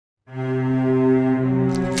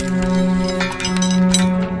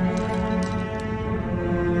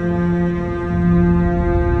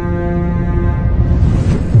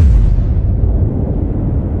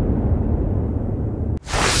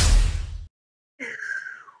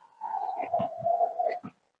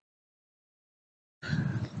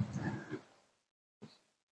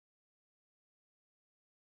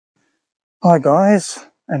Hi guys,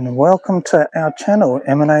 and welcome to our channel,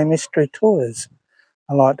 M&A Mystery Tours.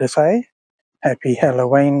 I like to say, happy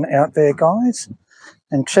Halloween out there guys,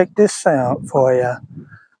 and check this out for you.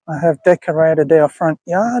 I have decorated our front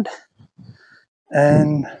yard,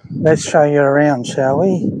 and let's show you around, shall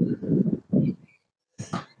we?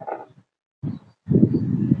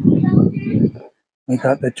 We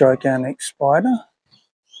got the gigantic spider.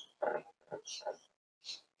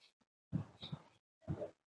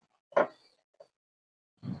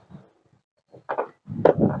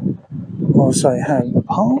 Also have the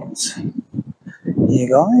palms, you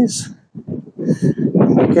guys.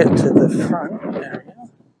 We'll get to the front area.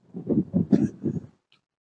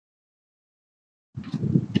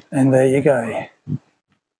 And there you go.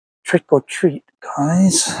 Trick or treat,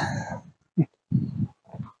 guys.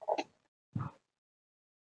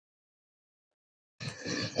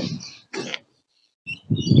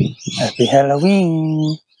 Happy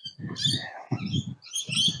Halloween.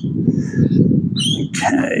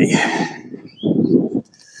 Okay.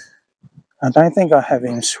 I don't think I have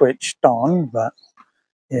him switched on, but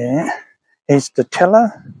yeah. Here's the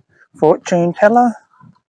teller, fortune teller.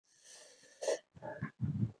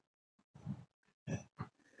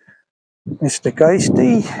 Mr.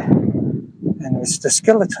 Ghosty and Mr.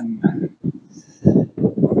 Skeleton.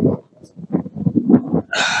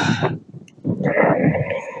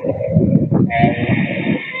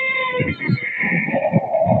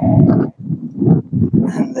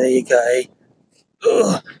 And there you go.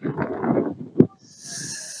 Ugh.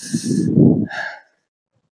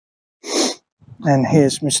 And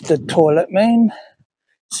here's Mr. Toilet Man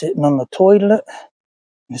sitting on the toilet.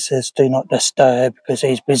 It says do not disturb because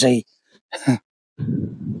he's busy.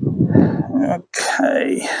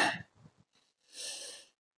 Okay.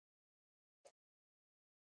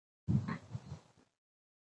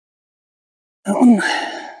 On.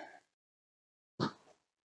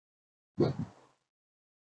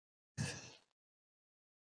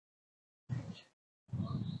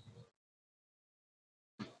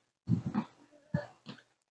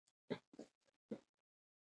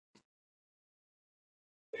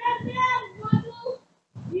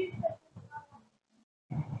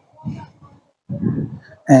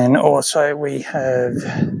 And also we have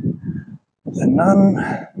the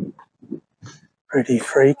nun, pretty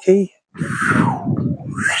freaky.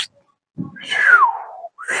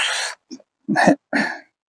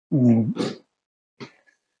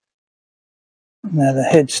 Now the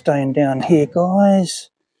headstone down here, guys.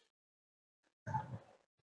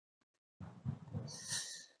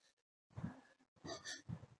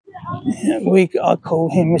 Yeah, I call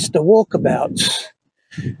him Mr. Walkabouts.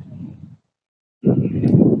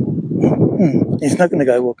 He's not going to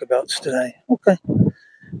go walkabouts today. Okay.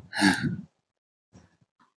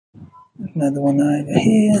 Another one over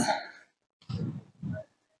here.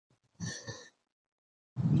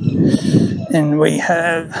 And we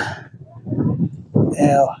have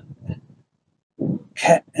our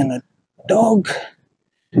cat and a dog.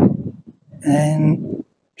 And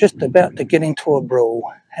just about to get into a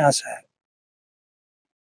brawl. How's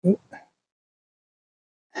that?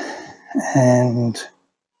 And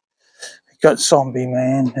we got Zombie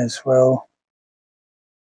Man as well.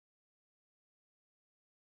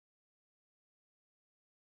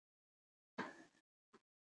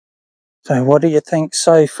 So what do you think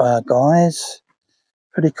so far, guys?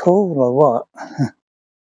 Pretty cool or what?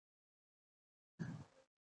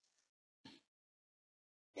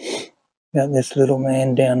 Got this little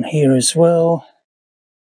man down here as well.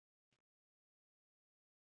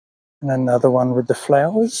 And another one with the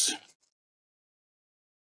flowers.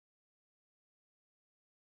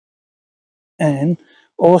 And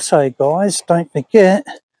also, guys, don't forget,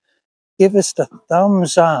 give us the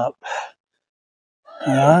thumbs up.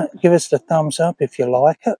 Alright, give us the thumbs up if you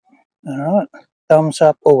like it. Alright, thumbs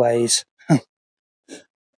up always.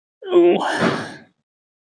 Ooh.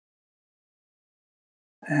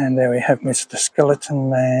 And there we have Mr.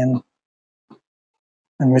 Skeleton Man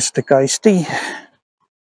and Mr. Ghosty.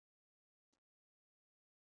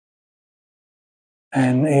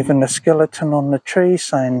 And even the skeleton on the tree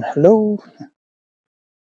saying hello.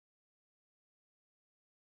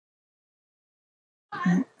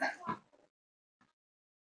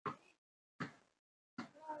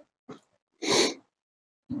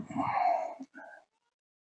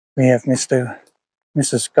 We have Mrs.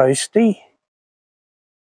 Ghosty.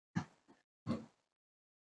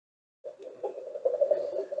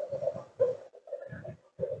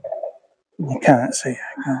 You can't see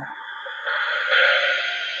her, can you?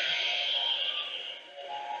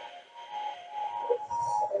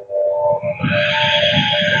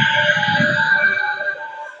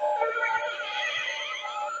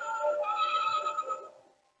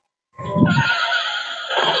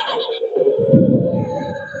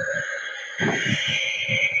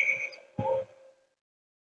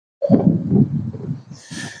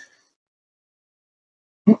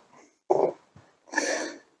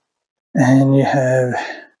 And you have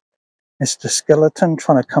Mr. Skeleton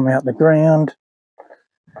trying to come out the ground.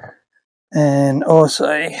 And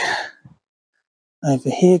also over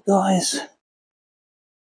here, guys.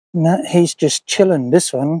 No, he's just chilling.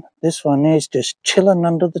 This one is just chilling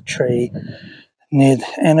under the tree near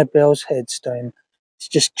Annabelle's headstone. He's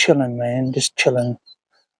just chilling, man. Just chilling.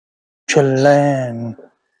 Chilling.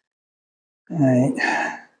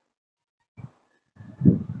 Right.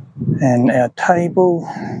 And our table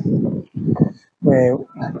where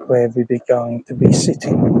we'd be going to be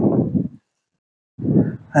sitting.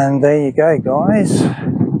 And there you go, guys.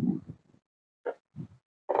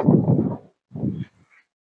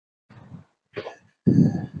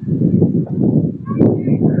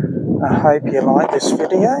 I hope you like this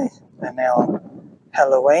video and our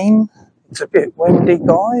Halloween. It's a bit windy,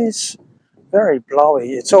 guys. Very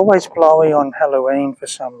blowy. It's always blowy on Halloween for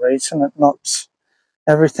some reason. It knocks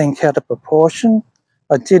everything out of proportion.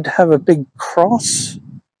 I did have a big cross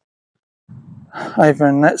over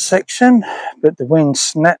in that section, but the wind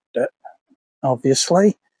snapped it,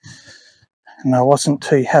 obviously, and I wasn't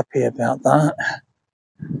too happy about that.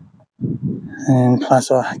 And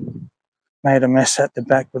plus I made a mess at the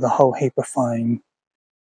back with a whole heap of foam.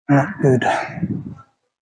 Not good.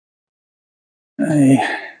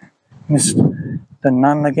 I missed the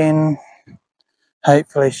nun again.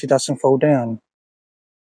 Hopefully she doesn't fall down.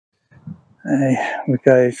 We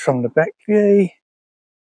go from the back view.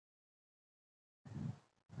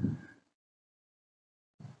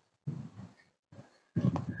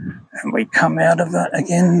 And we come out of it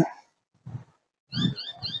again.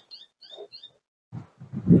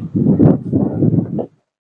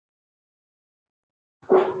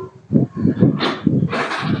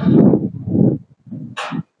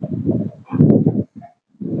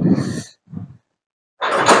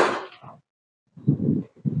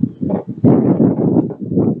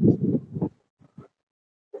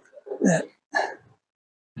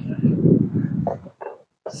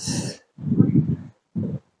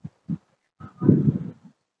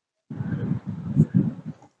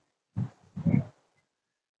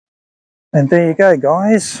 And there you go,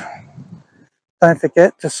 guys. Don't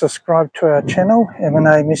forget to subscribe to our channel,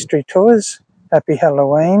 M&A Mystery Tours. Happy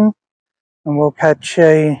Halloween. And we'll catch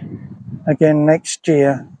you again next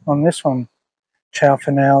year on this one. Ciao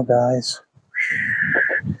for now, guys.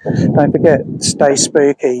 Don't forget, stay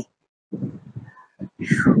spooky.